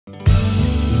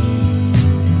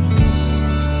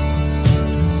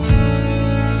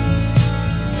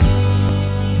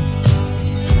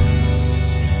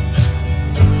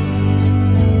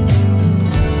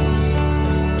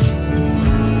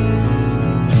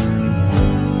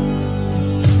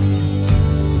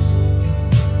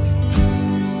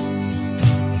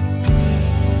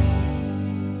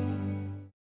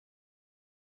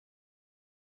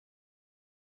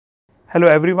Hello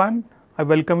everyone, I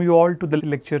welcome you all to the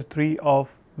lecture 3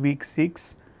 of week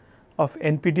 6 of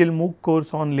NPTEL MOOC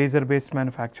course on laser based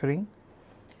manufacturing.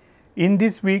 In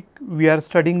this week, we are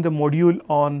studying the module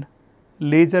on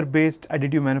laser based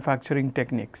additive manufacturing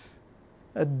techniques.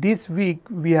 This week,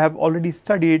 we have already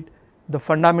studied the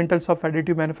fundamentals of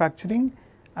additive manufacturing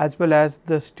as well as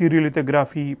the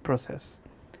stereolithography process.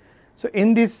 So,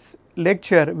 in this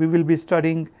lecture, we will be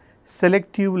studying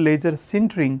selective laser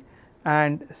sintering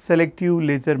and selective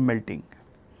laser melting.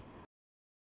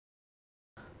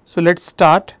 So, let us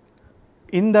start.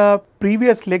 In the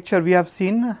previous lecture, we have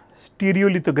seen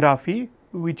stereolithography,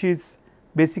 which is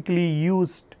basically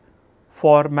used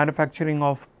for manufacturing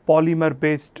of polymer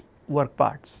based work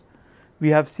parts. We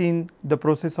have seen the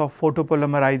process of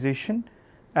photopolymerization,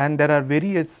 and there are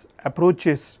various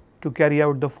approaches to carry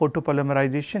out the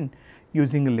photopolymerization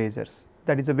using lasers.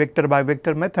 That is a vector by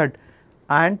vector method,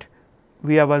 and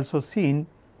we have also seen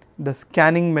the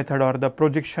scanning method or the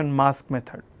projection mask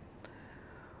method.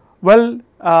 Well,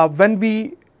 when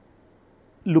we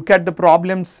look at the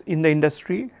problems in the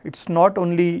industry, it is not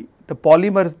only the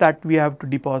polymers that we have to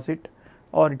deposit,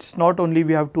 or it is not only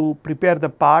we have to prepare the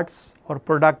parts or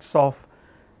products of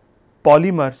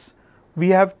polymers, we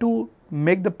have to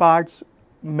make the parts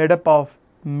made up of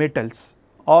metals,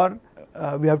 or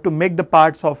we have to make the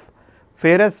parts of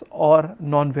ferrous or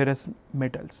non-ferrous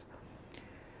metals.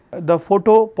 The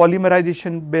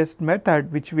photopolymerization based method,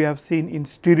 which we have seen in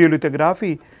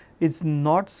stereolithography, is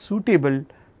not suitable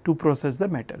to process the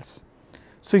metals.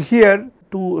 So, here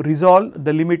to resolve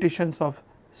the limitations of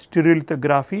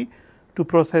stereolithography to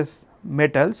process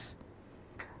metals,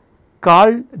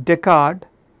 Carl Descartes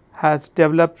has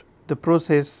developed the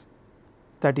process,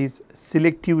 that is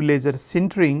selective laser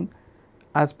sintering,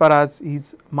 as far as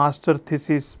his master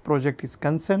thesis project is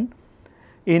concerned,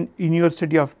 in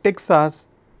University of Texas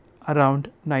around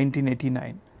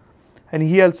 1989, and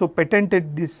he also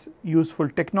patented this useful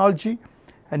technology,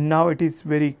 and now it is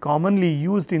very commonly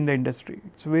used in the industry.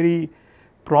 It is a very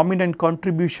prominent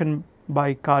contribution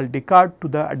by Carl Descartes to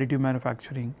the additive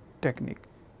manufacturing technique.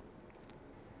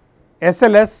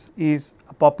 SLS is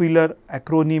a popular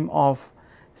acronym of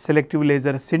selective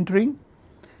laser sintering.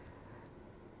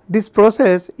 This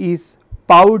process is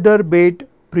powder bed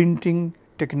printing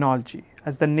technology.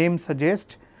 As the name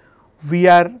suggests, we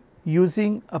are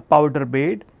using a powder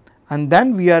bed, and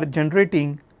then we are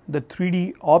generating the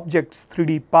 3D objects,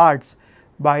 3D parts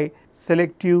by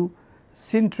selective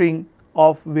sintering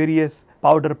of various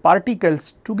powder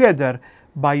particles together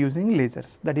by using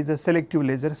lasers. That is a selective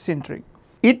laser sintering.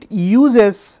 It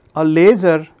uses a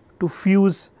laser to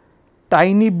fuse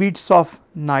tiny bits of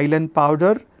nylon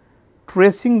powder,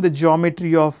 tracing the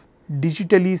geometry of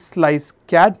digitally sliced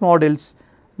CAD models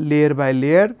layer by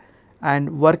layer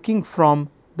and working from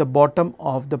the bottom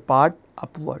of the part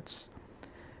upwards.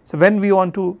 So, when we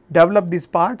want to develop these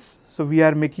parts, so we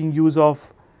are making use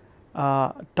of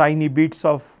tiny bits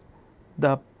of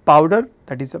the powder,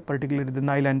 that is particularly the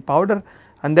nylon powder,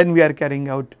 and then we are carrying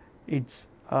out its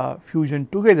fusion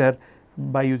together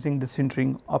by using the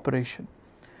sintering operation.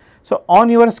 So, on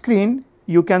your screen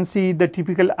you can see the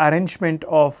typical arrangement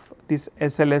of this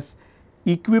SLS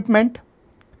equipment.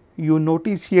 You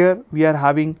notice here we are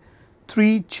having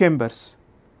 3 chambers.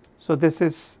 So, this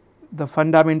is the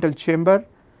fundamental chamber,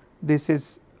 this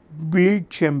is build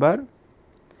chamber,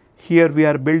 here we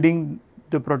are building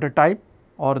the prototype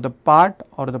or the part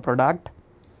or the product.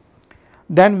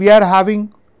 Then we are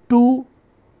having 2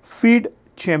 feed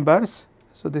chambers.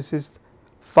 So, this is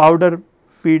powder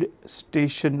feed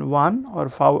station 1 or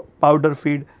powder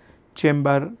feed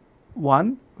chamber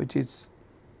 1, which is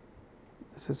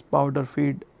this is powder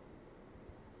feed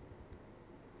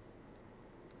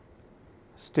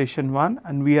station 1,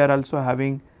 and we are also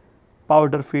having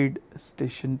powder feed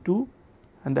station 2,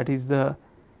 and that is the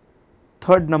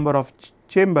third number of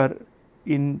chamber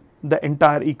in the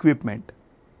entire equipment.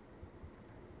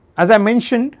 As I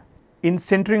mentioned, in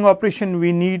sintering operation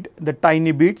we need the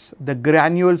tiny bits, the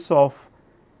granules of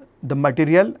the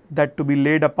material that to be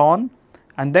laid upon,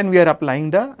 and then we are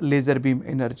applying the laser beam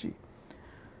energy.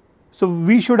 So,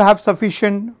 we should have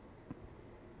sufficient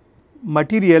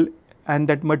material, and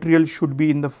that material should be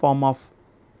in the form of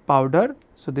powder.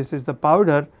 So, this is the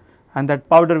powder, and that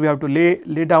powder we have to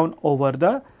lay down over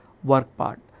the work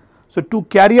part. So, to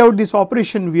carry out this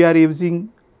operation we are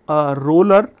using a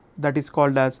roller, that is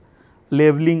called as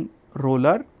leveling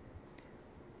roller.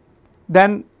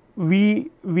 Then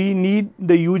we need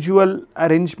the usual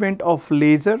arrangement of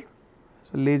laser.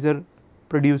 So, laser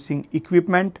producing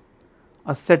equipment,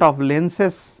 a set of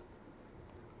lenses,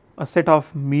 a set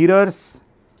of mirrors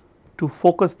to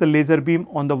focus the laser beam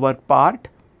on the work part,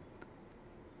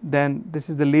 then this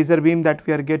is the laser beam that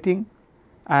we are getting,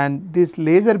 and this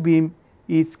laser beam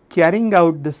is carrying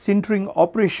out the sintering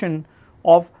operation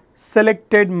of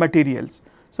selected materials.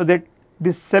 So, that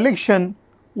this selection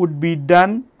would be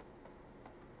done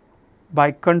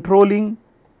by controlling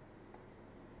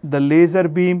the laser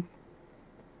beam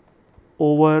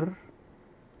over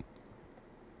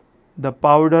the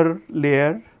powder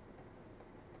layer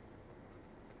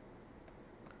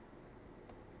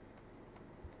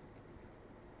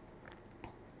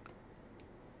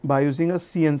by using a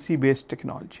CNC based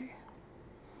technology.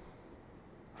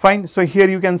 Fine. So, here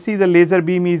you can see the laser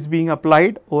beam is being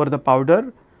applied over the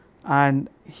powder, and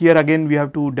here again we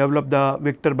have to develop the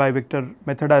vector by vector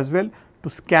method as well to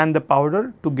scan the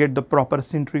powder to get the proper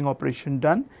sintering operation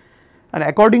done. And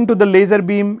according to the laser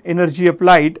beam energy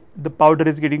applied, the powder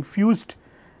is getting fused,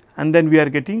 and then we are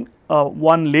getting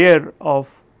one layer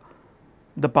of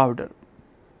the powder.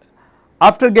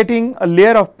 After getting a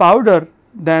layer of powder,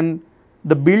 then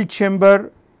the build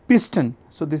chamber piston.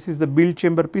 So, this is the build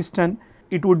chamber piston.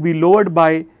 It would be lowered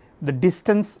by the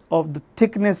distance of the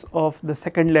thickness of the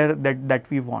second layer that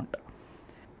we want.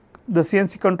 The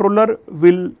CNC controller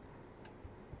will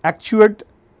actuate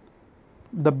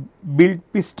the build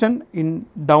piston in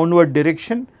downward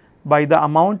direction by the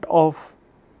amount of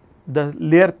the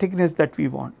layer thickness that we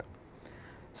want.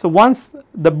 So, once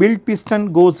the build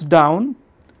piston goes down,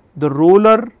 the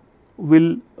roller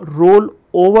will roll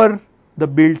over the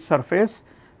build surface,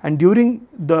 and during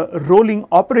the rolling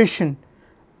operation,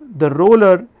 the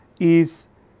roller is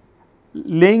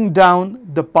laying down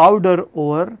the powder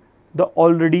over the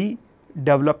already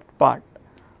developed part,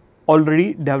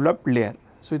 already developed layer.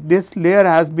 So, this layer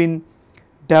has been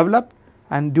developed,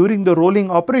 and during the rolling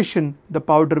operation the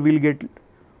powder will get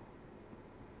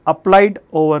applied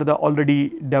over the already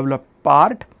developed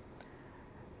part.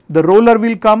 The roller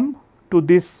will come to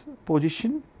this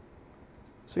position.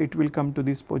 So, it will come to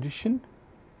this position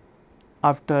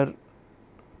after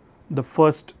the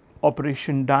first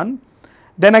operation done.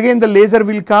 Then again the laser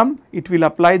will come, it will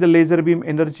apply the laser beam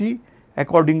energy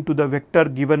according to the vector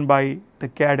given by the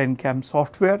CAD and CAM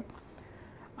software,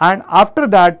 and after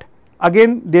that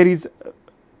again there is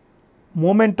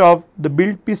movement of the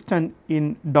build piston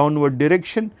in downward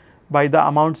direction by the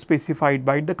amount specified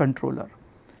by the controller.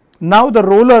 Now the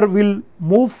roller will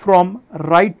move from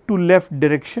right to left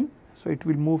direction. So, it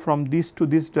will move from this to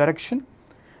this direction,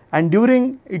 and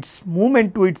during its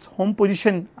movement to its home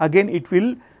position, again it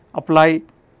will apply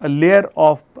a layer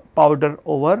of powder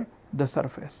over the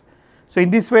surface. So, in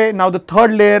this way now the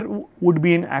third layer would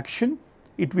be in action,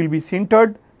 it will be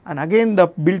sintered, and again the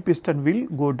build piston will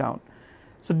go down.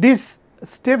 So, these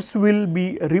steps will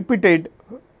be repeated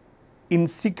in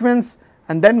sequence,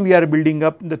 and then we are building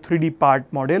up the 3D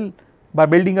part model by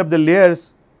building up the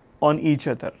layers on each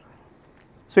other.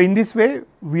 So, in this way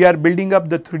we are building up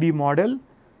the 3D model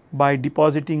by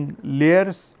depositing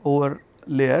layers over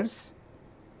layers.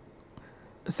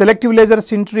 Selective laser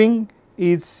sintering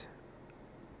is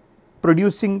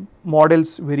producing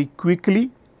models very quickly,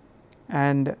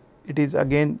 and it is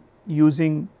again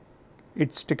using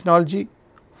its technology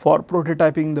for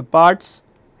prototyping the parts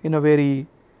in a very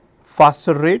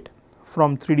faster rate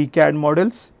from 3D CAD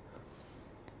models.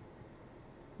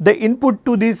 The input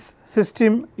to this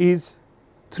system is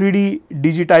 3D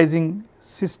digitizing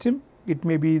system. It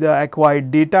may be the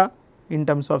acquired data in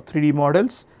terms of 3D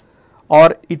models,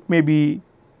 or it may be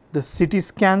the CT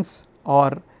scans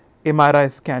or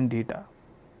MRI scan data.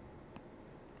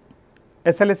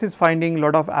 SLS is finding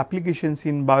lot of applications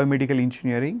in biomedical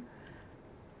engineering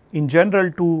in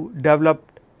general to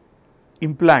develop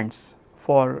implants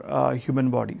for human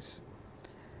bodies.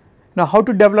 Now, how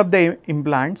to develop the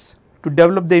implants? To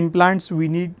develop the implants we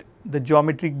need the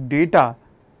geometric data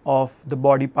of the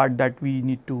body part that we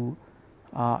need to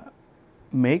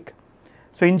make.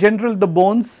 So, in general the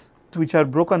bones which are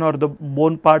broken or the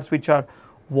bone parts which are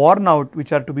worn out,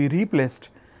 which are to be replaced.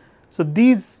 So,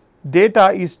 these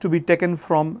data is to be taken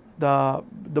from the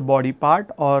body part,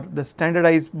 or the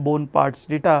standardized bone parts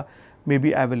data may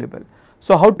be available.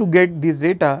 So, how to get this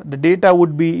data? The data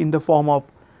would be in the form of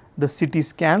the CT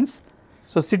scans.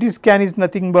 So, CT scan is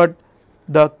nothing but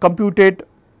the computed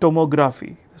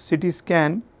tomography. CT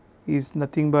scan is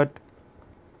nothing but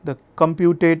the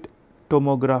computed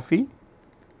tomography.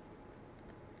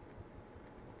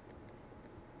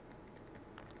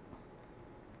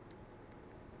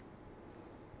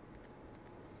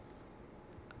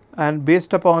 And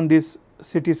based upon this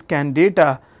CT scan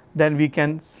data, then we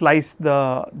can slice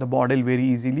the model very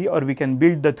easily, or we can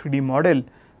build the 3D model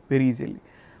very easily.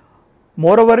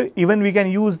 Moreover, even we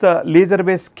can use the laser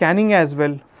based scanning as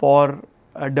well for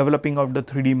developing of the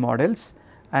 3D models,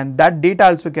 and that data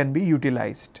also can be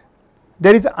utilized.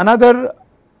 There is another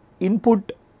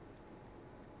input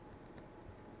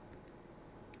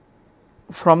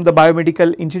from the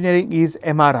biomedical engineering is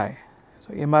MRI.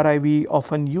 So, MRI we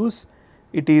often use,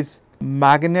 it is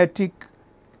magnetic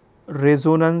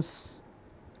resonance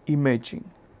imaging.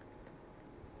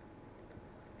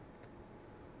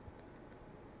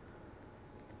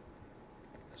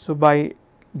 So, by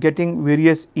getting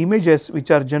various images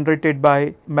which are generated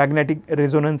by magnetic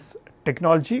resonance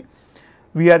technology,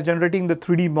 we are generating the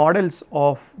 3D models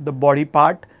of the body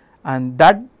part, and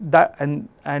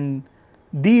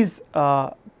these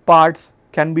parts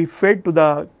can be fed to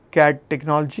the CAD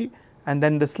technology, and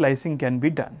then the slicing can be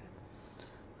done.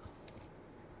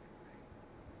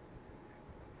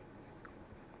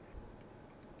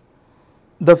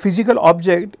 The physical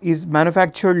object is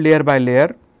manufactured layer by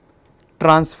layer,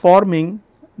 transforming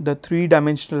the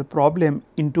 3-dimensional problem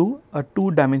into a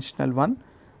 2-dimensional one.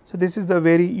 So, this is the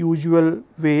very usual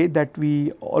way that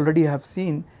we already have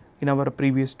seen in our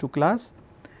previous 2 class.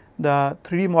 The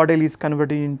 3D model is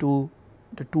converted into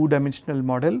the 2-dimensional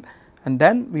model, and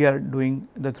then we are doing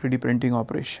the 3D printing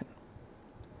operation.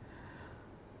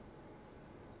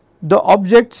 The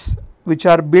objects which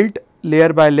are built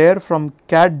layer by layer from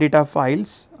CAD data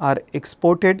files are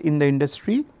exported in the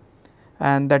industry,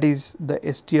 and that is the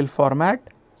STL format,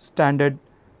 standard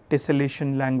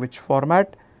tessellation language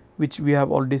format, which we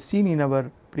have already seen in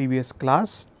our previous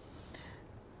class.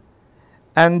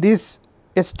 And this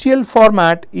STL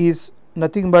format is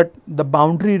nothing but the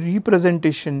boundary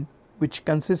representation, which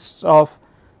consists of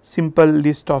simple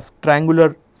list of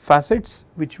triangular facets,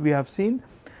 which we have seen,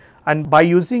 and by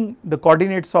using the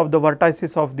coordinates of the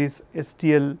vertices of this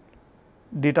STL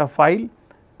data file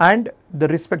and the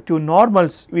respective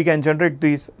normals, we can generate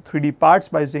these 3D parts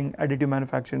by using additive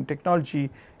manufacturing technology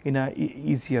in a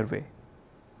easier way.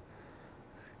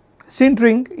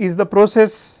 Sintering is the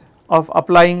process of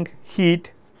applying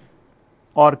heat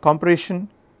or compression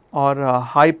or a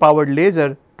high powered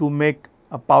laser to make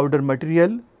a powder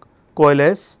material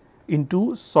coalesce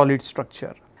into solid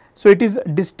structure. So, it is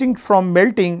distinct from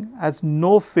melting as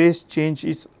no phase change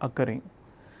is occurring.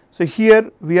 So,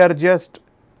 here we are just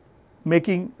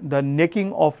making the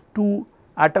necking of 2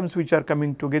 atoms which are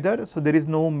coming together. So, there is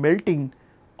no melting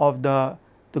of the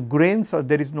grains, or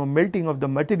there is no melting of the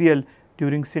material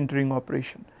during sintering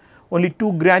operation. Only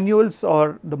 2 granules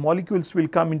or the molecules will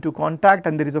come into contact,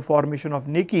 and there is a formation of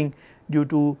necking due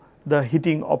to the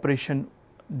heating operation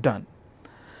done.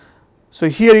 So,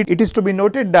 here it is to be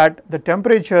noted that the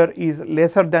temperature is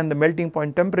lesser than the melting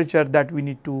point temperature that we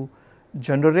need to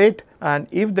generate, and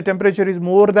if the temperature is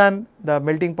more than the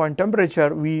melting point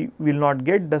temperature, we will not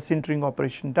get the sintering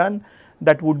operation done,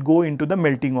 that would go into the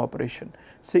melting operation.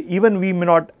 So, even we may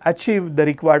not achieve the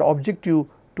required objective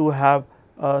to have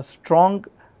a strong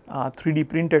 3D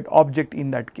printed object in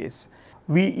that case.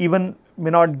 We even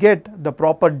may not get the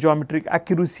proper geometric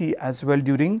accuracy as well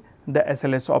during the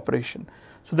SLS operation.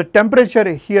 So, the temperature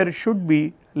here should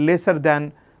be lesser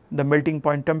than the melting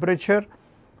point temperature.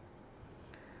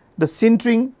 The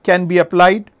sintering can be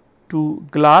applied to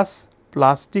glass,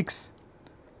 plastics,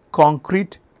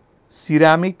 concrete,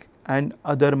 ceramic and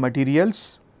other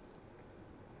materials.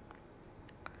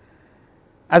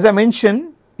 As I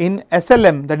mentioned, in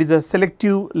SLM, that is a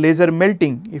selective laser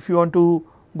melting, if you want to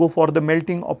go for the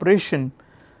melting operation,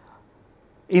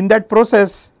 in that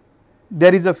process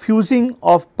there is a fusing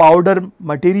of powder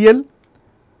material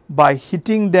by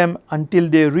heating them until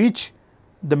they reach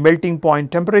the melting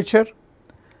point temperature.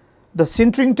 The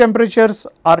sintering temperatures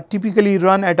are typically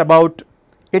run at about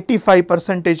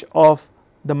 85% of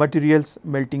the material's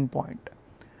melting point.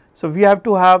 So, we have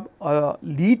to have a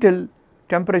little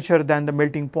temperature than the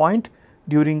melting point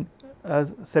during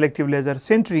selective laser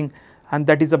sintering, and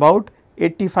that is about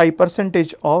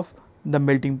 85% of the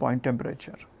melting point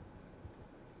temperature.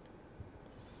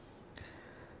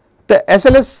 The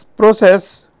SLS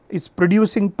process is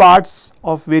producing parts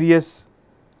of various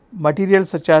materials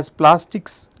such as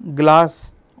plastics,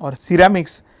 glass or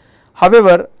ceramics.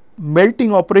 However,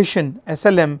 melting operation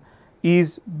SLM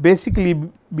is basically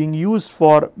being used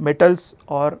for metals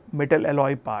or metal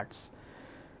alloy parts.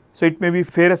 So, it may be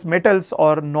ferrous metals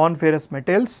or non-ferrous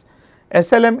metals.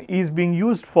 SLM is being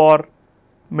used for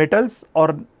metals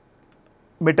or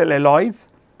metal alloys,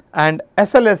 and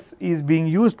SLS is being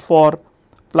used for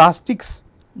plastics,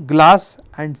 glass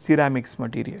and ceramics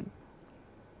material.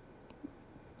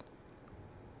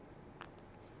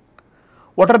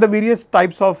 What are the various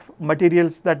types of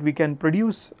materials that we can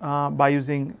produce by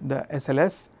using the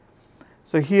SLS?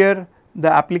 So, here the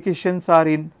applications are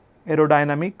in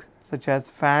aerodynamics such as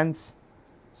fans,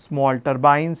 small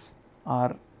turbines,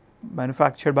 are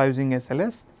manufactured by using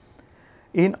SLS.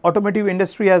 In automotive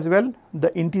industry as well,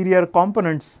 the interior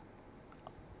components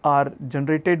are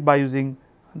generated by using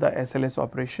the SLS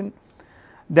operation.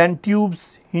 Then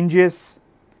tubes, hinges,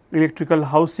 electrical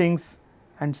housings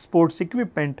and sports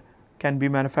equipment can be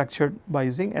manufactured by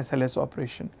using SLS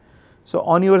operation. So,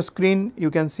 on your screen you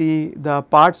can see the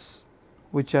parts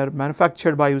which are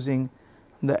manufactured by using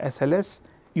the SLS.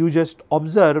 You just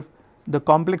observe the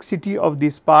complexity of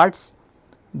these parts,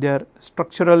 their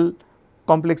structural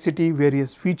complexity,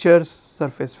 various features,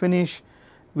 surface finish,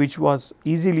 which was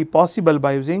easily possible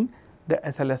by using the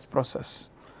SLS process.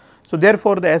 So,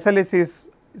 therefore, the SLS is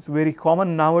very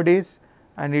common nowadays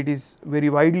and it is very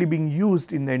widely being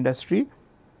used in the industry.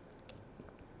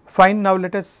 Fine, now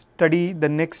let us study the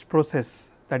next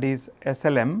process, that is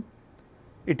SLM.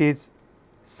 It is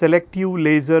selective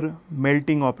laser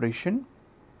melting operation.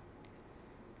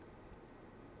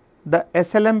 The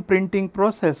SLM printing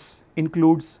process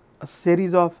includes a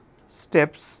series of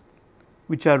steps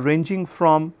which are ranging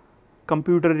from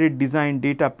computer aided design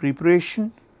data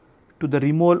preparation to the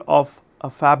removal of a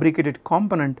fabricated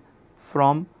component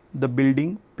from the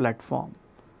building platform.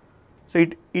 So,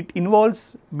 it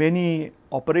involves many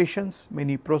operations,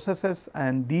 many processes,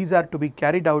 and these are to be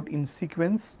carried out in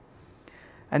sequence,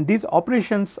 and these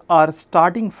operations are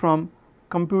starting from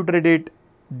computer aided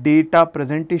data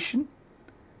presentation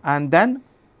and then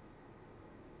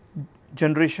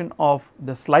generation of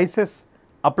the slices,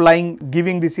 applying,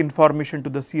 giving this information to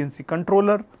the CNC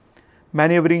controller,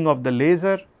 maneuvering of the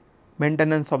laser,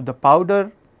 maintenance of the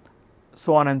powder,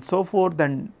 so on and so forth,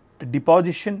 then the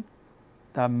deposition,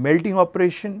 the melting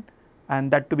operation, and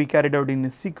that to be carried out in a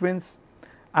sequence,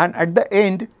 and at the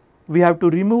end we have to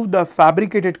remove the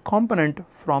fabricated component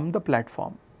from the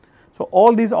platform. So,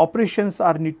 all these operations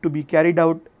are need to be carried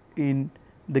out in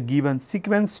the given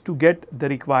sequence to get the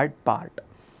required part.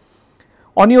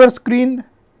 On your screen,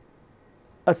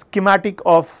 a schematic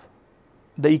of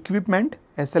the equipment,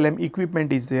 SLM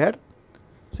equipment is there.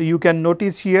 So, you can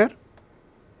notice here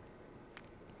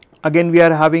again we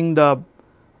are having the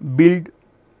build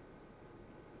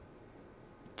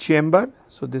chamber.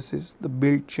 So, this is the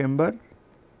build chamber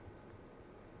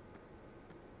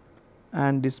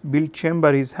and this build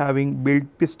chamber is having build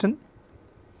piston,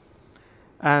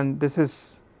 and this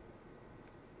is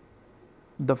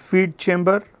the feed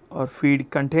chamber or feed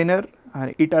container,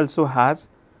 and it also has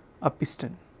a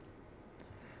piston.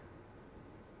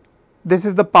 This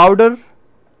is the powder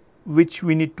which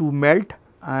we need to melt,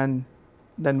 and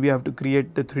then we have to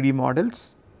create the 3D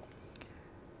models.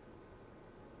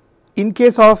 In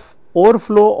case of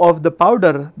overflow of the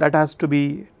powder, that has to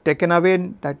be taken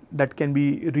away, that can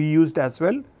be reused as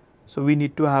well. So, we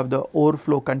need to have the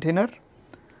overflow container.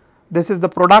 This is the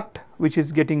product which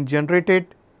is getting generated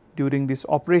during this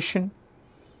operation.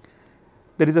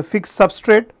 There is a fixed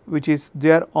substrate which is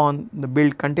there on the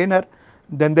build container,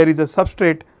 then there is a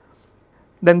substrate,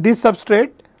 then this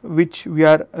substrate which we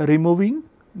are removing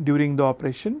during the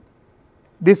operation.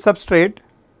 This substrate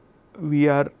we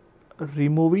are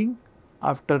removing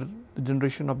after the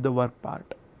generation of the work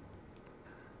part.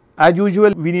 As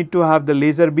usual, we need to have the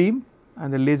laser beam,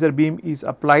 and the laser beam is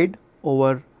applied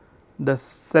over the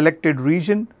selected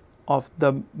region of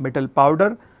the metal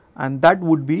powder, and that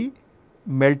would be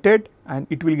melted and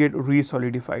it will get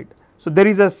re-solidified. So, there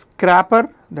is a scraper,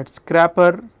 that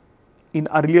scraper in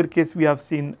earlier case we have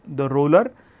seen the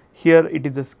roller, here it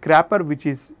is a scraper which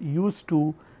is used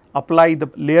to apply the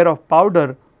layer of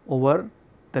powder over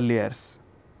the layers.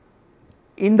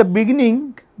 In the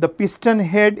beginning, the piston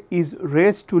head is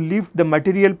raised to lift the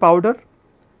material powder.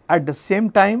 At the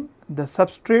same time, the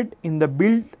substrate in the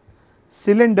build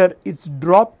cylinder is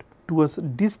dropped to a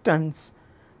distance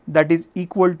that is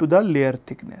equal to the layer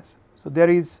thickness. So, there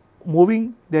is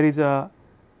moving, there is the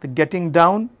getting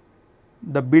down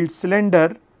the build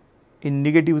cylinder in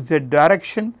negative z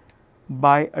direction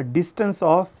by a distance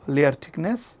of layer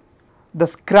thickness. The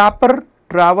scraper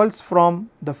travels from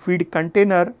the feed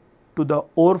container to the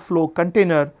overflow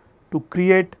container to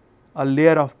create a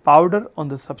layer of powder on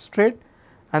the substrate,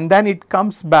 and then it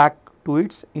comes back to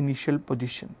its initial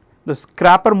position. The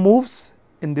scraper moves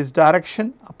in this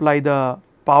direction, apply the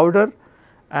powder,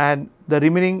 and the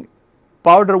remaining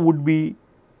powder would be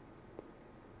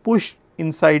pushed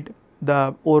inside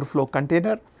the overflow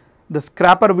container. The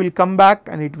scraper will come back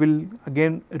and it will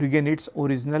again regain its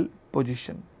original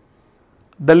position.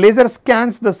 The laser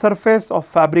scans the surface of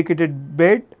fabricated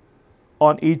bed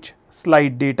on each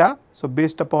slide data. So,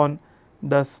 based upon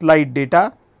the slide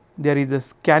data, there is a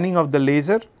scanning of the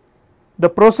laser. The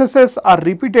processes are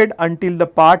repeated until the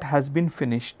part has been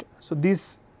finished. So,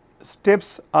 these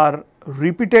steps are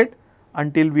repeated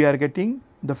until we are getting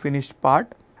the finished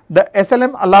part. The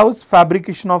SLM allows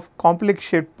fabrication of complex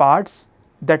shaped parts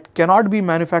that cannot be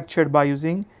manufactured by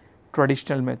using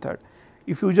traditional method.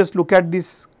 If you just look at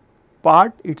this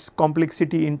part, its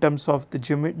complexity in terms of the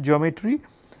geometry,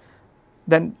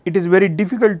 then it is very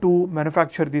difficult to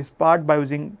manufacture this part by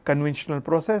using conventional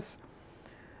process.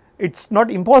 It is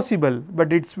not impossible,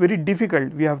 but it is very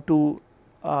difficult. We have to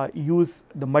use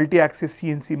the multi-axis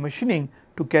CNC machining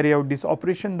to carry out this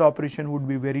operation. The operation would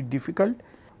be very difficult,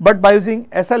 but by using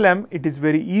SLM it is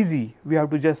very easy. We have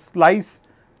to just slice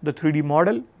the 3D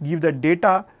model, give the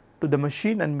data to the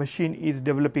machine, and machine is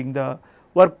developing the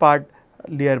work part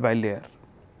layer by layer.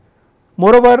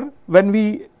 Moreover, when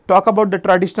we talk about the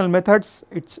traditional methods,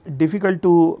 it is difficult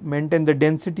to maintain the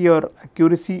density or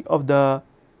accuracy of the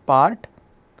part,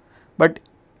 but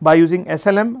by using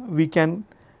SLM we can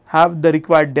have the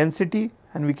required density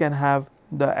and we can have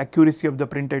the accuracy of the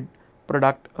printed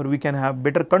product, or we can have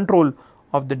better control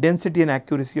of the density and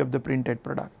accuracy of the printed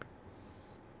product.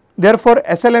 Therefore,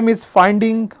 SLM is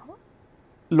finding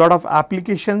lot of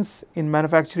applications in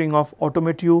manufacturing of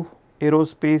automotive,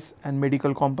 aerospace and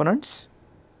medical components.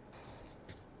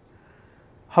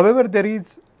 However, there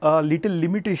is a little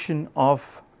limitation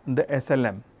of the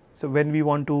SLM. So, when we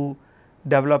want to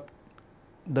develop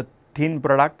the thin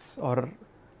products or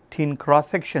thin cross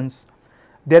sections,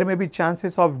 there may be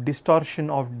chances of distortion,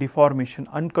 of deformation,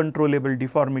 uncontrollable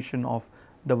deformation of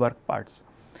the work parts,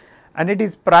 and it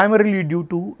is primarily due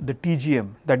to the TGM,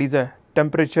 that is a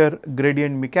temperature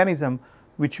gradient mechanism,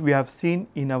 which we have seen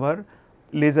in our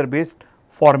laser based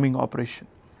forming operation.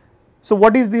 So,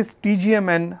 what is this TGM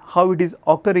and how it is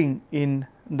occurring in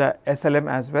the SLM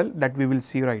as well, that we will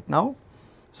see right now.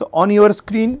 So, on your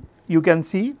screen you can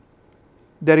see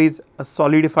there is a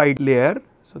solidified layer.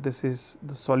 So, this is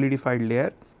the solidified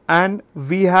layer, and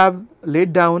we have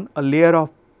laid down a layer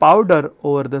of powder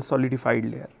over the solidified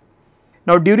layer.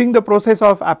 Now, during the process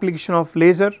of application of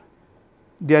laser,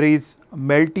 there is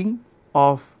melting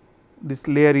of this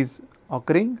layer is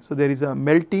occurring. So, there is a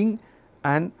melting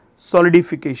and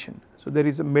solidification. So, there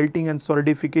is a melting and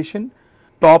solidification.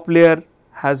 Top layer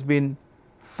has been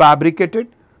fabricated,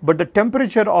 but the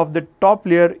temperature of the top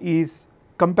layer is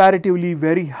comparatively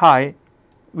very high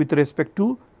with respect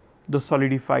to the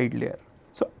solidified layer.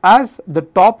 So, as the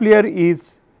top layer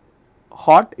is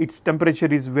hot, its temperature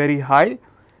is very high,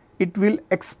 it will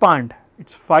expand,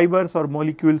 its fibers or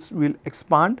molecules will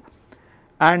expand,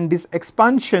 and this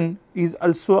expansion is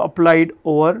also applied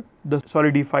over the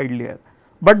solidified layer.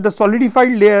 But the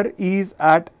solidified layer is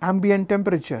at ambient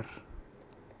temperature,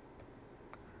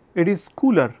 it is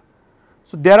cooler.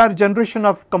 So, there are generation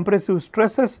of compressive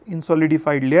stresses in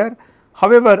solidified layer.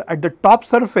 However, at the top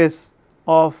surface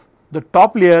of the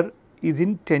top layer is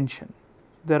in tension.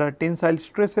 There are tensile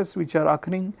stresses which are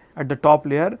occurring at the top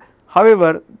layer.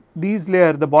 However, these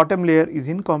layer, the bottom layer is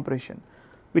in compression,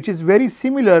 which is very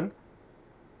similar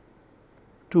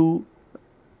to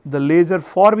the laser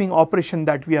forming operation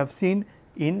that we have seen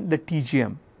in the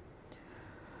TGM.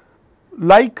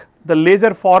 Like the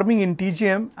laser forming in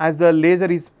TGM, as the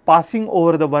laser is passing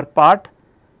over the work part,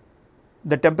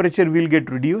 the temperature will get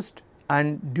reduced,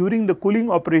 and during the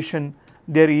cooling operation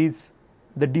there is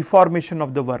the deformation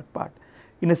of the work part.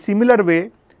 In a similar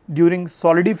way, during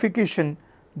solidification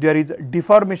there is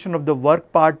deformation of the work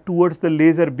part towards the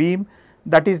laser beam.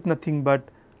 That is nothing but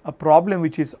a problem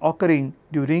which is occurring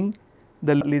during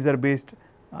the laser based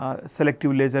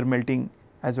selective laser melting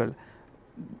as well.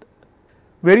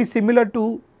 Very similar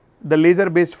to the laser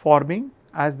based forming,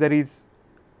 as there is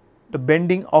the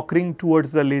bending occurring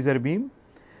towards the laser beam.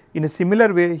 In a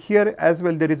similar way, here as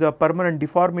well there is a permanent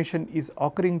deformation is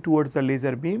occurring towards the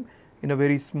laser beam in a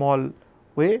very small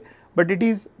way, but it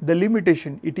is the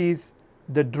limitation, it is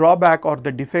the drawback or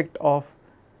the defect of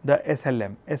the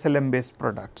SLM based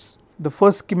products. The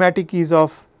first schematic is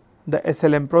of the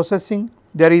SLM processing.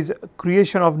 There is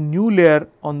creation of new layer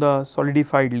on the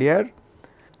solidified layer.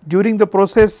 During the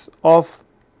process of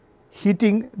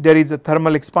heating, there is a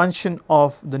thermal expansion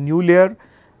of the new layer,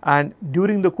 and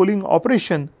during the cooling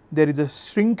operation there is a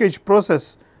shrinkage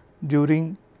process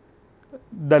during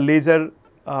the laser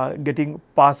getting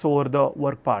passed over the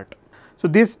work part. So,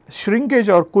 this shrinkage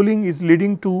or cooling is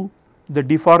leading to the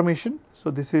deformation. So,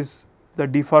 this is the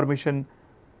deformation,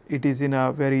 it is in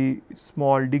a very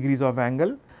small degrees of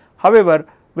angle. However,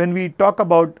 when we talk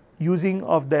about using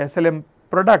of the SLM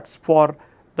products for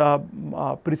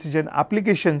the precision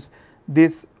applications,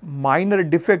 this minor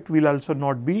defect will also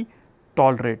not be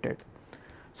tolerated.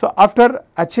 So, after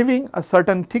achieving a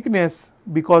certain thickness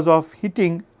because of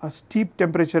hitting a steep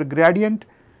temperature gradient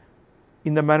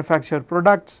in the manufactured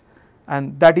products,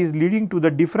 and that is leading to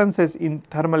the differences in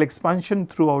thermal expansion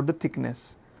throughout the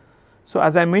thickness. So,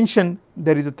 as I mentioned,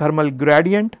 there is a thermal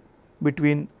gradient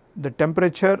between the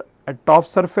temperature at top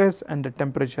surface and the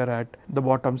temperature at the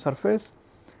bottom surface.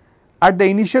 At the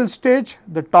initial stage,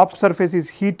 the top surface is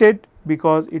heated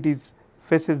because it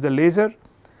faces the laser.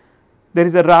 There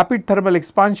is a rapid thermal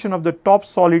expansion of the top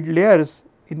solid layers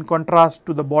in contrast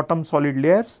to the bottom solid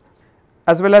layers,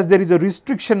 as well as there is a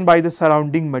restriction by the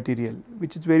surrounding material,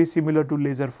 which is very similar to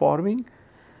laser forming,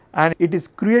 and it is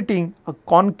creating a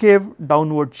concave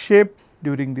downward shape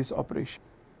during this operation.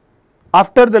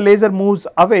 After the laser moves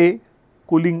away,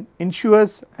 cooling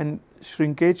ensues and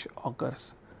shrinkage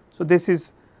occurs. So, this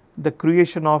is the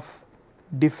creation of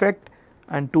defect,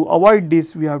 and to avoid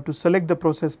this we have to select the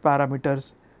process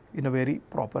parameters in a very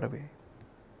proper way.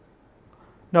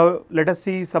 Now, let us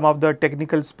see some of the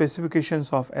technical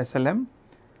specifications of SLM.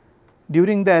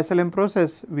 During the SLM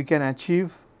process, we can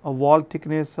achieve a wall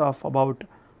thickness of about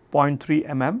 0.3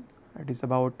 mm, that is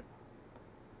about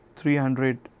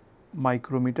 300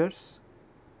 micrometers.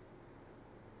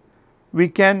 We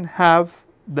can have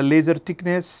the laser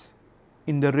thickness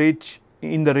in the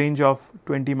range of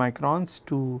 20 microns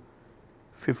to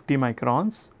 50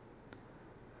 microns.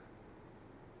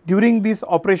 During this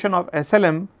operation of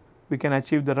SLM, we can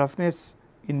achieve the roughness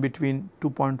in between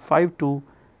 2.5 to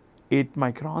 8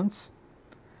 microns,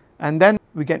 and then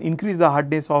we can increase the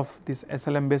hardness of this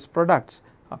SLM based products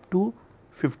up to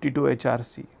 52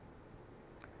 HRC.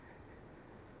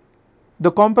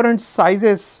 The component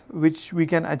sizes which we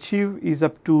can achieve is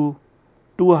up to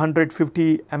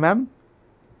 250 mm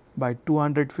by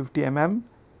 250 mm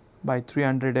by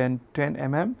 310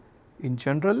 mm in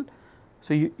general.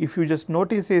 So, if you just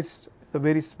notice is the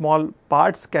very small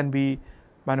parts can be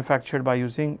manufactured by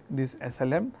using this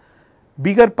SLM.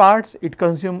 Bigger parts, it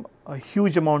consume a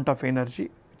huge amount of energy,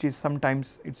 which is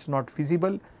sometimes it is not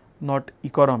feasible, not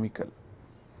economical.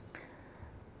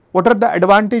 What are the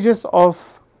advantages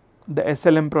of the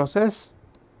SLM process?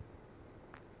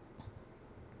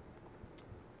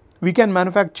 We can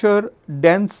manufacture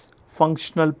dense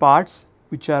functional parts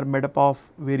which are made up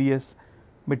of various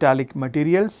metallic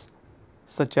materials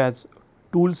such as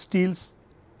tool steels,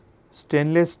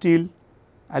 stainless steel,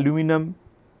 aluminum,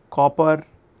 copper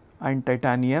and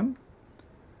titanium.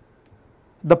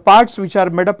 The parts which are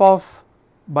made up of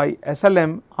by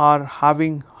SLM are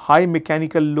having high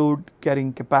mechanical load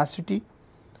carrying capacity.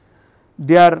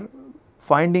 They are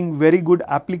finding very good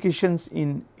applications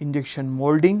in injection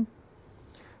molding.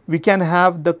 We can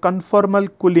have the conformal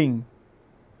cooling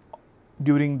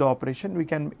during the operation. We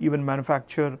can even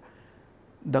manufacture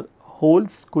the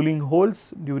holes, cooling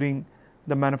holes during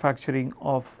the manufacturing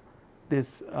of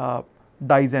this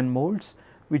dies and molds,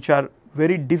 which are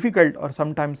very difficult or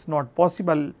sometimes not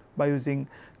possible by using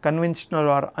conventional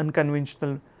or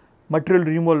unconventional material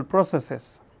removal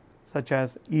processes such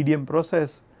as EDM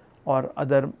process or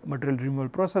other material removal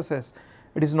processes.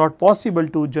 It is not possible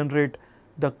to generate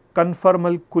the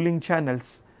conformal cooling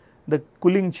channels, the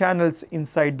cooling channels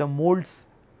inside the molds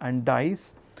and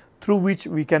dies through which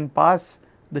we can pass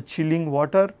the chilling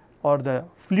water or the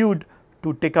fluid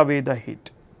to take away the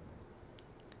heat.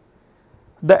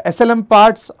 The SLM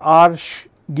parts are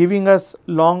giving us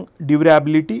long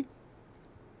durability,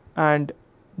 and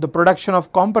the production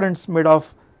of components made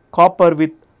of copper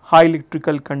with high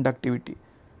electrical conductivity.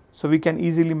 So, we can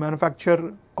easily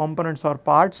manufacture components or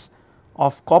parts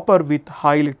of copper with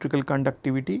high electrical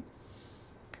conductivity.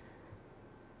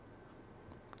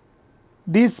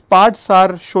 These parts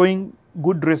are showing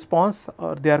good response,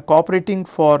 or they are cooperating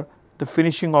for the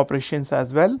finishing operations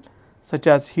as well, such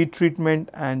as heat treatment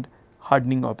and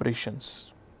hardening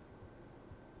operations.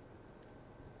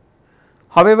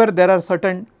 However, there are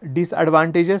certain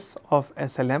disadvantages of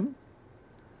SLM.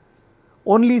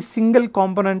 Only single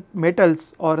component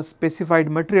metals or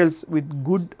specified materials with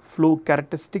good flow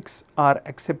characteristics are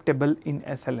acceptable in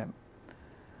SLM.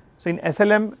 So, in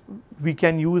SLM we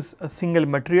can use a single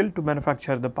material to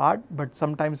manufacture the part, but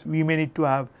sometimes we may need to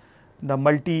have the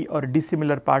multi or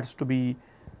dissimilar parts to be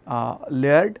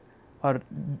layered or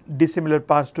dissimilar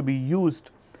parts to be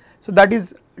used. So, that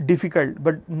is difficult,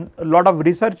 but a lot of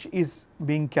research is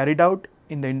being carried out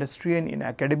in the industry and in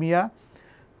academia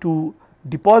to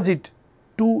deposit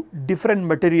two different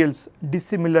materials,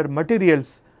 dissimilar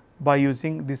materials by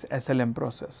using this SLM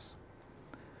process.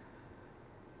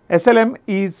 SLM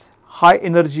is high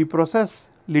energy process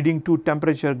leading to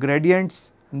temperature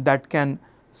gradients that can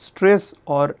stress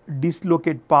or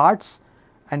dislocate parts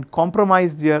and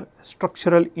compromise their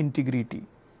structural integrity.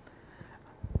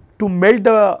 To melt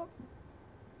the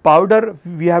powder,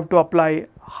 we have to apply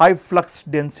high flux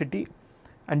density,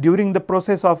 and during the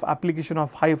process of application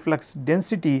of high flux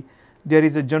density, there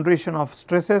is a generation of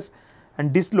stresses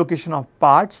and dislocation of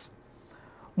parts.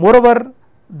 Moreover,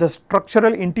 the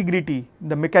structural integrity,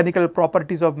 the mechanical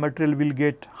properties of material will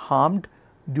get harmed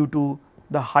due to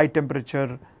the high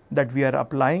temperature that we are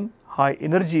applying, high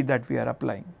energy that we are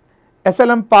applying.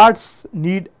 SLM parts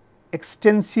need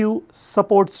extensive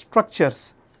support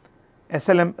structures.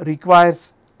 SLM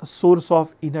requires a source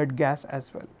of inert gas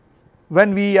as well.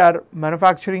 When we are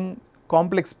manufacturing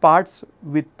complex parts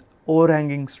with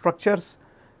overhanging structures,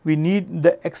 we need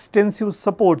the extensive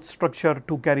support structure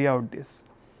to carry out this.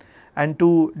 And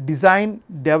to design,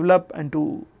 develop and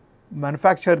to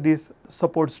manufacture these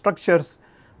support structures,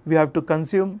 we have to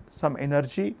consume some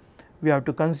energy, we have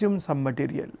to consume some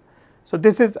material. So,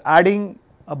 this is adding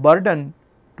a burden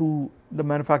to the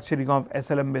manufacturing of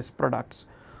SLM based products.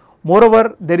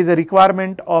 Moreover, there is a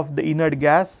requirement of the inert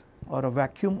gas or a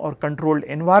vacuum or controlled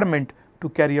environment to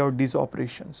carry out these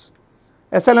operations.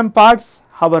 SLM parts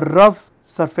have a rough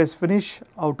surface finish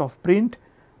out of print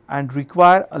and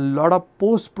require a lot of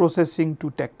post processing to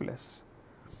take place.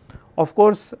 Of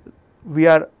course, we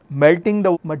are melting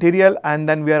the material and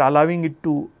then we are allowing it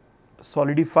to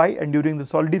solidify, and during the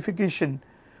solidification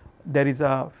there is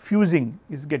a fusing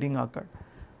is getting occurred.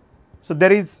 So,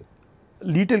 there is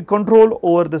little control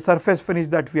over the surface finish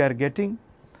that we are getting.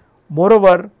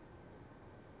 Moreover,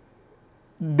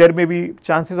 there may be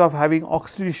chances of having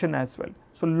oxidation as well.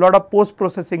 So, lot of post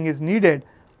processing is needed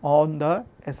on the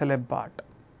SLM part.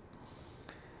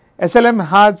 SLM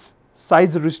has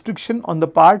size restriction on the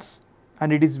parts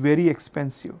and it is very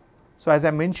expensive. So, as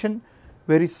I mentioned,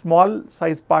 very small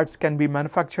size parts can be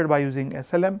manufactured by using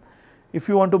SLM. If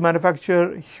you want to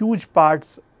manufacture huge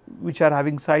parts which are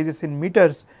having sizes in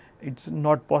meters, it is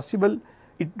not possible.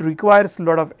 It requires a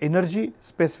lot of energy,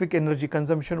 specific energy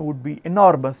consumption would be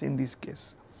enormous in this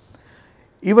case.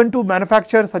 Even to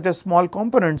manufacture such a small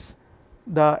components,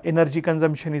 the energy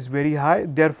consumption is very high.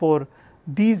 Therefore,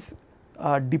 these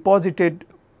deposited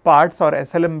parts or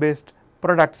SLM based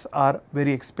products are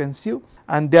very expensive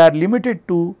and they are limited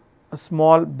to a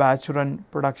small batch run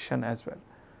production as well.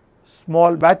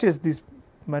 Small batches, this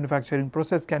manufacturing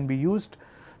process can be used,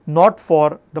 not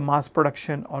for the mass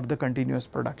production or the continuous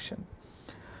production.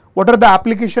 What are the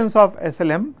applications of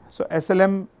SLM? So,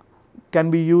 SLM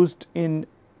can be used in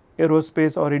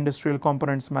aerospace or industrial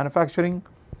components manufacturing,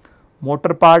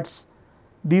 motor parts.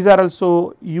 These are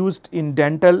also used in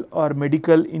dental or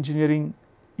medical engineering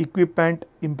equipment,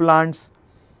 implants,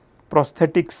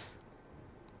 prosthetics.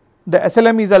 The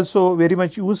SLM is also very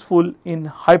much useful in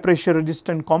high pressure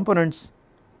resistant components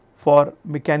for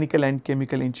mechanical and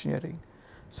chemical engineering.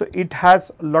 So, it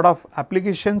has a lot of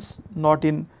applications, not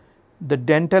in the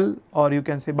dental or you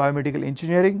can say biomedical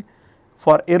engineering.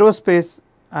 For aerospace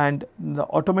and the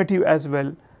automotive as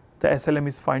well, the SLM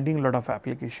is finding a lot of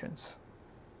applications.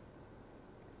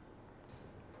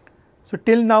 So,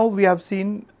 till now we have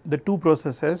seen the two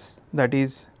processes, that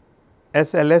is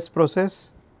SLS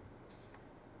process,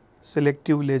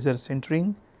 selective laser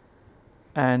sintering,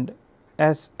 and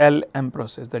SLM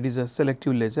process, that is a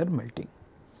selective laser melting.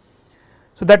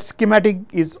 So, that schematic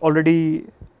is already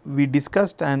we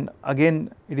discussed and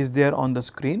again it is there on the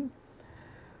screen.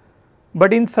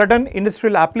 But in certain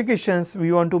industrial applications,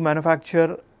 we want to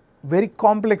manufacture very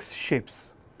complex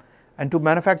shapes, and to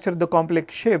manufacture the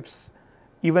complex shapes,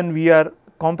 even we are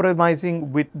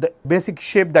compromising with the basic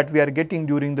shape that we are getting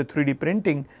during the 3D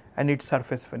printing and its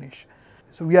surface finish.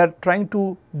 So, we are trying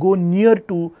to go near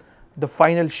to the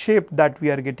final shape that we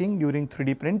are getting during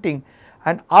 3D printing,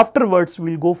 and afterwards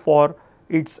we will go for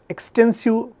its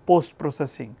extensive post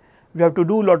processing. We have to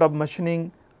do a lot of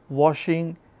machining,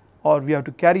 washing, or we have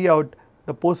to carry out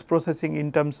the post processing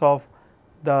in terms of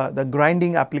the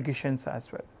grinding applications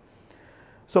as well.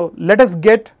 So, let us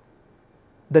get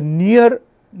the near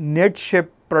net shape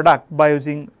product by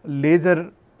using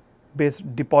laser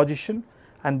based deposition,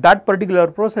 and that particular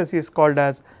process is called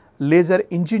as laser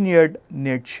engineered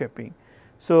net shaping.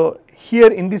 So,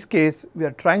 here in this case we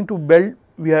are trying to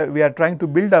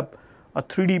build up a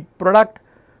 3D product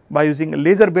by using a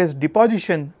laser based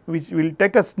deposition, which will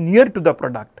take us near to the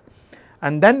product,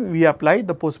 and then we apply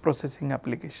the post processing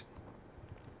application.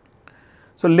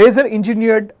 So, laser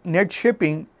engineered net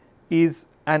shaping is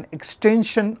an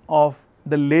extension of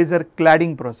the laser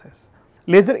cladding process.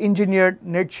 Laser engineered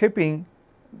net shaping,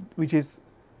 which is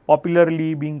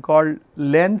popularly being called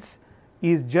LENS,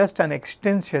 is just an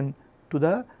extension to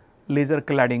the laser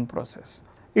cladding process.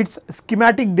 Its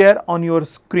schematic there on your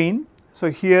screen. So,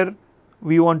 here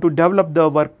we want to develop the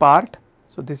work part.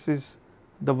 So, this is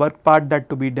the work part that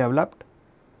to be developed,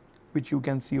 which you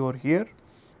can see over here.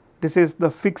 This is the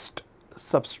fixed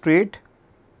substrate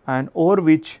and over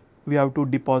which we have to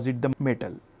deposit the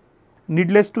metal.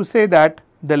 Needless to say that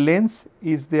the lens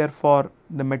is there for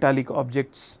the metallic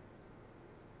objects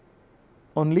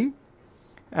only,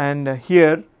 and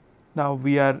here now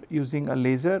we are using a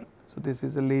laser. So, this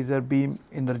is a laser beam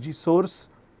energy source.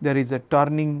 There is a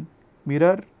turning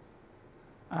mirror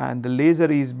and the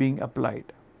laser is being applied.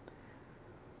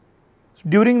 So,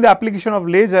 during the application of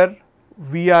laser,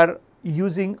 we are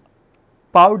using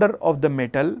powder of the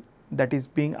metal that is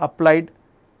being applied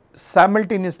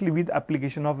simultaneously with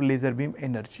application of laser beam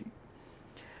energy.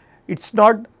 It is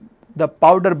not the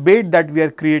powder bed that we are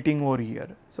creating over here.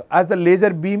 So, as the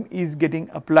laser beam is getting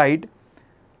applied,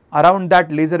 around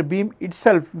that laser beam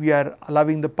itself we are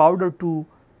allowing the powder to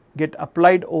get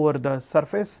applied over the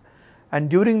surface, and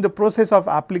during the process of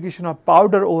application of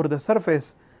powder over the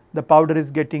surface, the powder is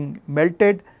getting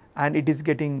melted and it is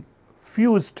getting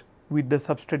fused with the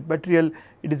substrate material,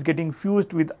 it is getting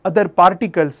fused with other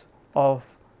particles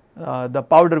of the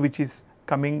powder which is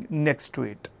coming next to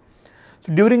it.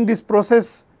 So, during this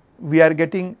process we are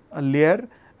getting a layer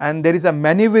and there is a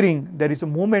maneuvering, there is a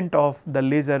movement of the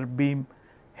laser beam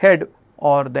head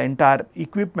or the entire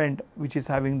equipment which is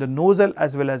having the nozzle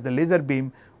as well as the laser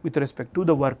beam with respect to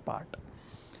the work part.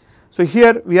 So,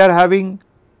 here we are having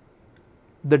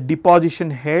the deposition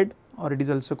head, or it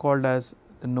is also called as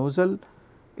the nozzle.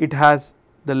 It has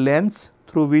the lens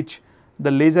through which the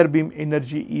laser beam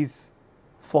energy is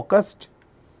focused.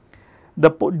 The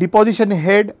deposition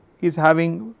head is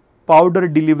having powder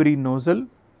delivery nozzle.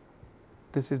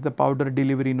 This is the powder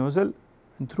delivery nozzle,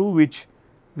 and through which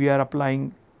we are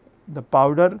applying the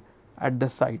powder at the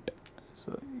site.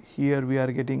 So, here we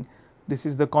are getting, this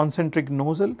is the concentric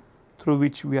nozzle through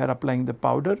which we are applying the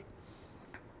powder.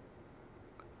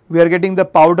 We are getting the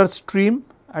powder stream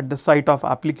at the site of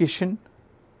application,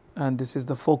 and this is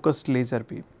the focused laser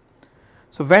beam.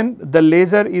 So, when the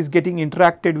laser is getting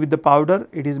interacted with the powder,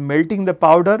 it is melting the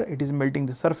powder, it is melting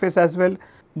the surface as well,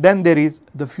 then there is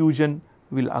the fusion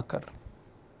will occur.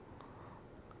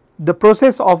 The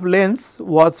process of lens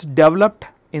was developed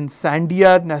in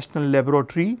Sandia National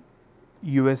Laboratory,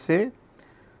 USA,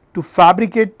 to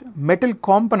fabricate metal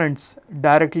components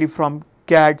directly from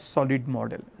CAD solid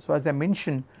model. So, as I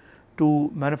mentioned,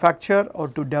 to manufacture or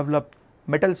to develop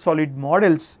metal solid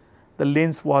models, the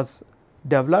lens was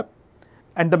developed,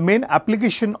 and the main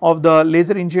application of the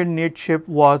laser engineered net shape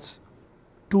was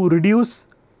to reduce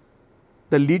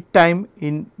the lead time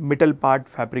in metal part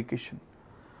fabrication.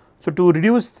 So, to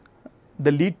reduce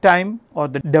the lead time or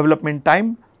the development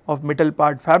time of metal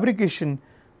part fabrication,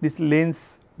 this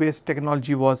lens based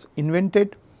technology was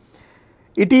invented.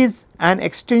 It is an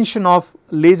extension of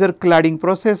laser cladding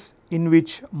process in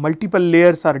which multiple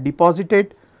layers are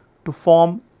deposited to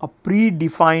form a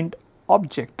predefined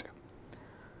object.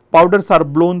 Powders are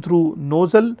blown through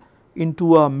nozzle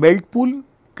into a melt pool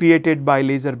created by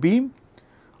laser beam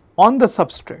on the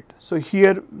substrate. So,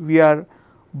 here we are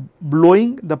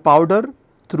blowing the powder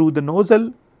through the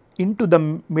nozzle into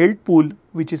the melt pool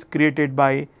which is created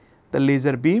by the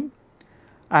laser beam,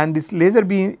 and this laser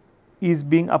beam is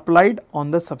being applied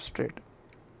on the substrate.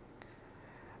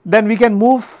 Then we can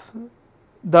move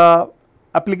the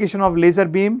application of laser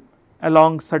beam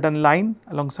along certain line,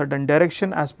 along certain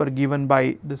direction as per given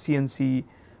by the CNC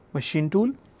machine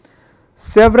tool.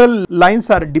 Several lines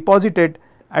are deposited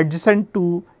adjacent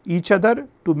to each other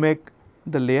to make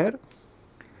the layer.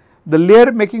 The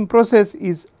layer making process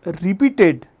is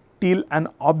repeated till an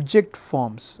object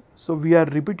forms. So, we are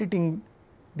repeating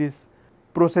this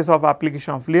process of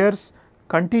application of layers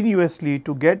continuously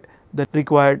to get the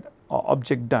required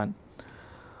object done.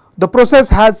 The process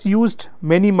has used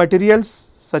many materials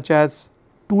such as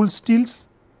tool steels,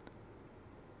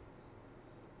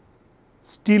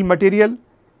 steel material,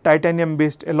 titanium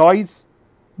based alloys,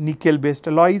 nickel based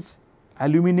alloys,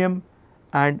 aluminum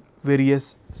and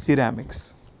various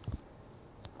ceramics.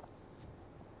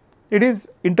 It is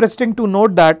interesting to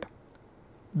note that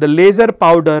the laser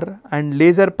powder and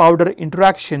laser powder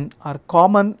interaction are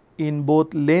common in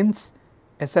both lens,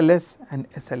 SLS and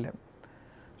SLM.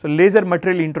 So, laser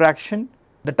material interaction,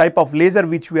 the type of laser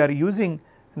which we are using,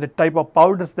 the type of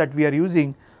powders that we are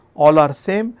using, all are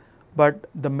same, but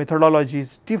the methodology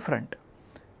is different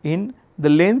in the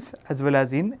lens as well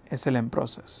as in SLM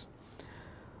process.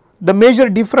 The major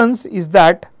difference is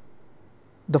that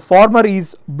the former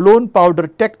is blown powder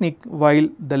technique while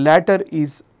the latter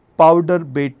is powder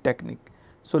bed technique.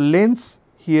 So, lens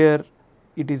here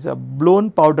it is a blown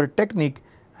powder technique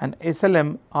and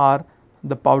SLM are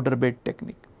the powder bed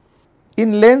technique.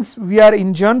 In lens we are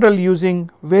in general using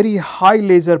very high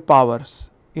laser powers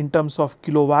in terms of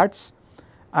kilowatts,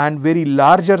 and very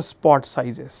larger spot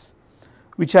sizes,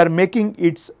 which are making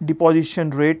its deposition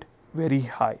rate very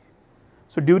high.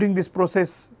 So, during this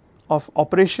process of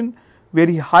operation,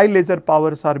 very high laser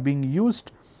powers are being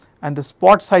used and the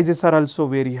spot sizes are also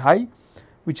very high,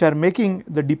 which are making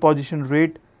the deposition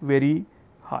rate very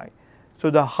high. So,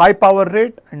 the high power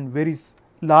rate and very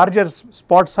larger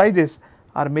spot sizes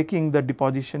are making the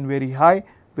deposition very high,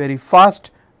 very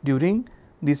fast during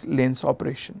this lens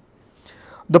operation.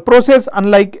 The process,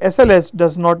 unlike SLS,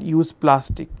 does not use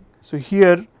plastic. So,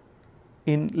 here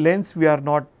in lens we are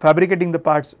not fabricating the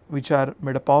parts which are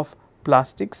made up of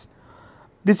plastics.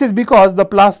 This is because the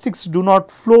plastics do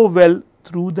not flow well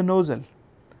through the nozzle.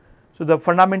 So, the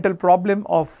fundamental problem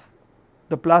of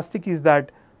the plastic is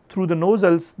that through the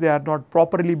nozzles they are not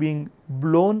properly being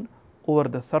blown over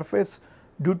the surface.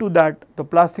 Due to that, the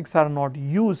plastics are not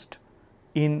used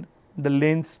in the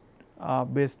lens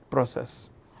based process.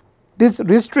 This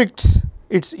restricts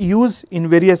its use in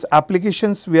various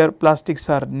applications where plastics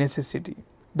are necessity.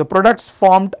 The products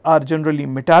formed are generally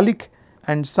metallic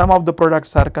and some of the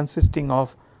products are consisting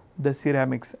of the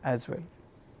ceramics as well.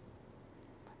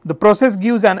 The process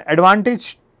gives an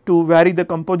advantage to vary the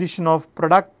composition of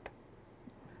product.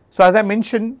 So, as I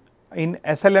mentioned, in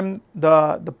SLM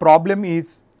the problem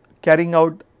is carrying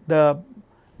out the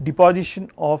deposition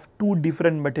of two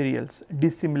different materials,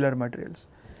 dissimilar materials.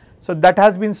 So, that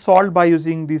has been solved by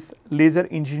using this laser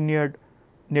engineered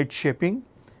net shaping.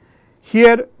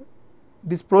 Here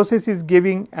this process is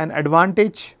giving an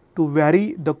advantage to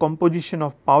vary the composition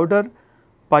of powder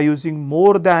by using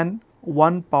more than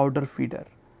one powder feeder.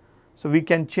 So, we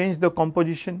can change the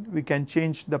composition, we can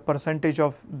change the percentage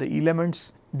of the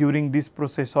elements during this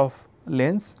process of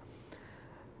lens.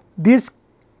 This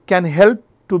can help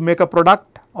to make a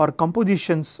product or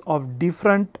compositions of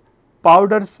different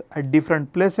powders at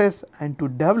different places and to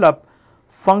develop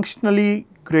functionally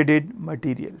graded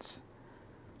materials.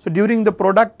 So, during the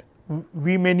product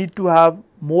we may need to have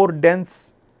more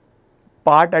dense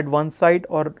part at one side,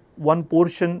 or one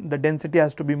portion the density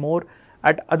has to be more,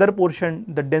 at other portion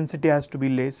the density has to be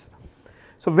less.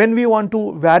 So, when we want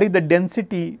to vary the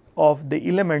density of the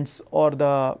elements or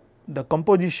the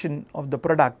composition of the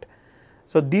product,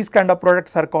 so these kind of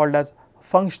products are called as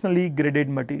functionally graded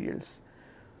materials.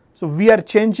 So, we are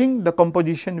changing the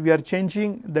composition, we are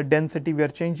changing the density, we are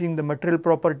changing the material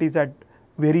properties at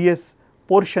various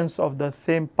portions of the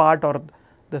same part or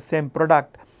the same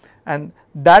product, and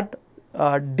that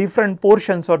different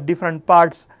portions or different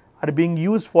parts are being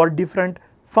used for different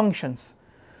functions.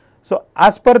 So,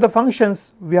 as per the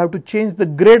functions we have to change the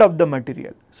grade of the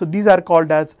material. So, these are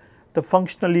called as the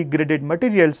functionally graded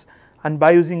materials, and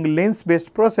by using lens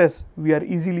based process we are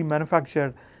easily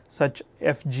manufacture such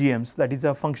FGMs, that is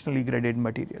a functionally graded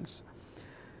materials.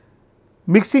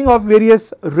 Mixing of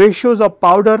various ratios of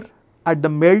powder at the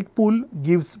melt pool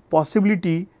gives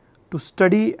possibility to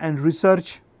study and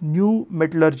research new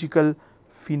metallurgical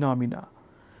phenomena.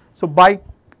 So, by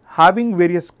having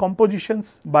various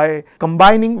compositions, by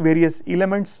combining various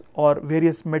elements or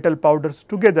various metal powders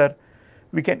together,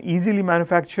 we can easily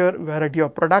manufacture variety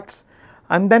of products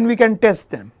and then we can test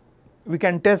them. We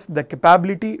can test the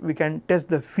capability, we can test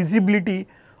the feasibility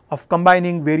of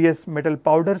combining various metal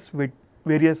powders with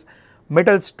various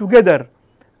metals together,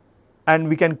 and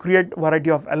we can create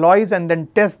variety of alloys and then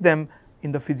test them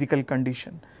in the physical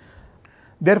condition.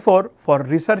 Therefore, for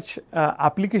research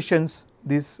applications,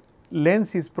 this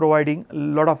lens is providing a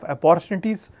lot of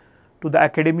opportunities to the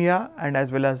academia and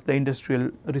as well as the industrial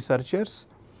researchers.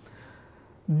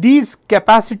 This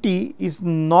capacity is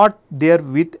not there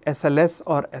with SLS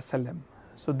or SLM.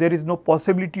 So, there is no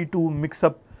possibility to mix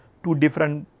up two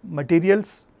different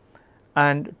materials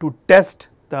and to test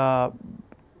the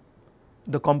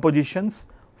compositions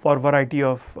for variety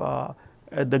of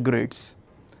the grades.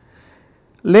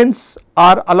 Lens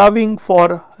are allowing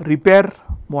for repair,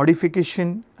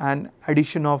 modification and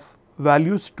addition of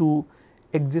values to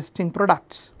existing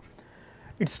products.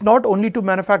 It is not only to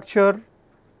manufacture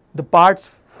the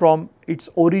parts from its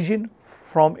origin,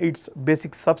 from its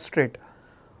basic substrate.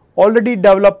 Already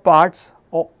developed parts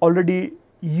or already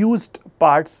used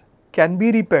parts can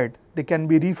be repaired, they can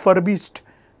be refurbished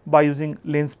by using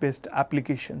lens based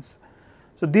applications.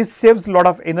 So, this saves a lot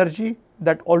of energy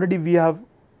that already we have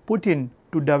put in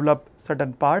to develop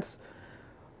certain parts.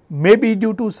 Maybe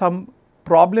due to some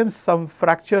problems, some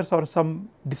fractures or some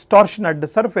distortion at the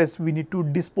surface, we need to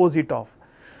dispose it of.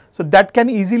 So, that can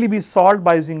easily be solved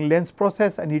by using lens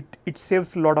process, and it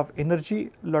saves a lot of energy,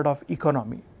 a lot of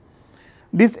economy.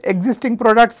 These existing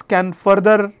products can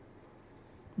further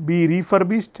be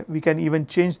refurbished, we can even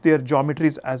change their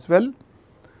geometries as well.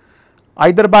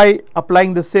 either by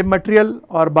applying the same material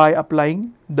or by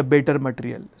applying the better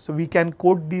material. So, we can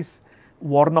coat these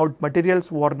worn out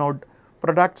materials, worn out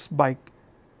products by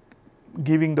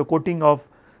giving the coating of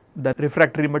the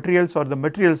refractory materials or the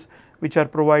materials which are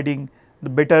providing the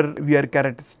better wear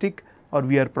characteristic or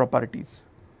wear properties.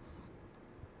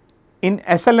 In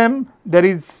SLM there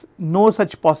is no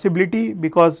such possibility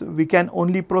because we can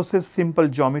only process simple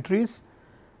geometries,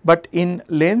 but in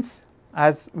lens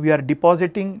as we are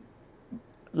depositing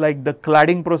like the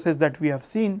cladding process that we have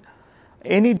seen,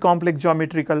 any complex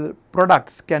geometrical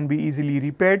products can be easily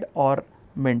repaired or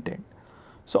maintained.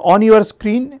 So, on your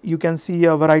screen you can see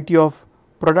a variety of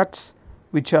products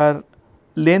which are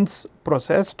lens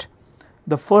processed.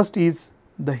 The first is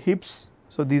the hips.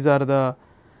 So, these are the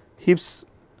hips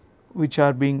which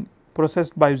are being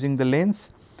processed by using the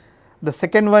lens. The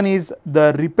second one is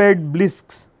the repaired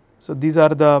blisks. So, these are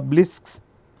the blisks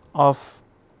of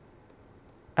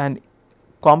an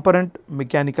component,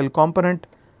 mechanical component,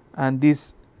 and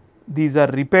these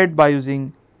are repaired by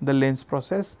using the lens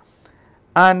process.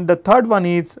 And the third one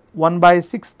is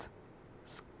 1/6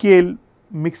 scale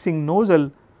mixing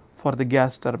nozzle for the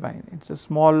gas turbine. It is a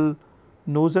small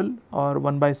nozzle or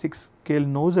 1/6 scale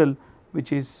nozzle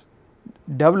which is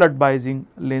developed by using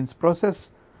lens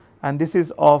process, and this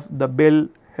is of the Bell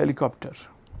helicopter.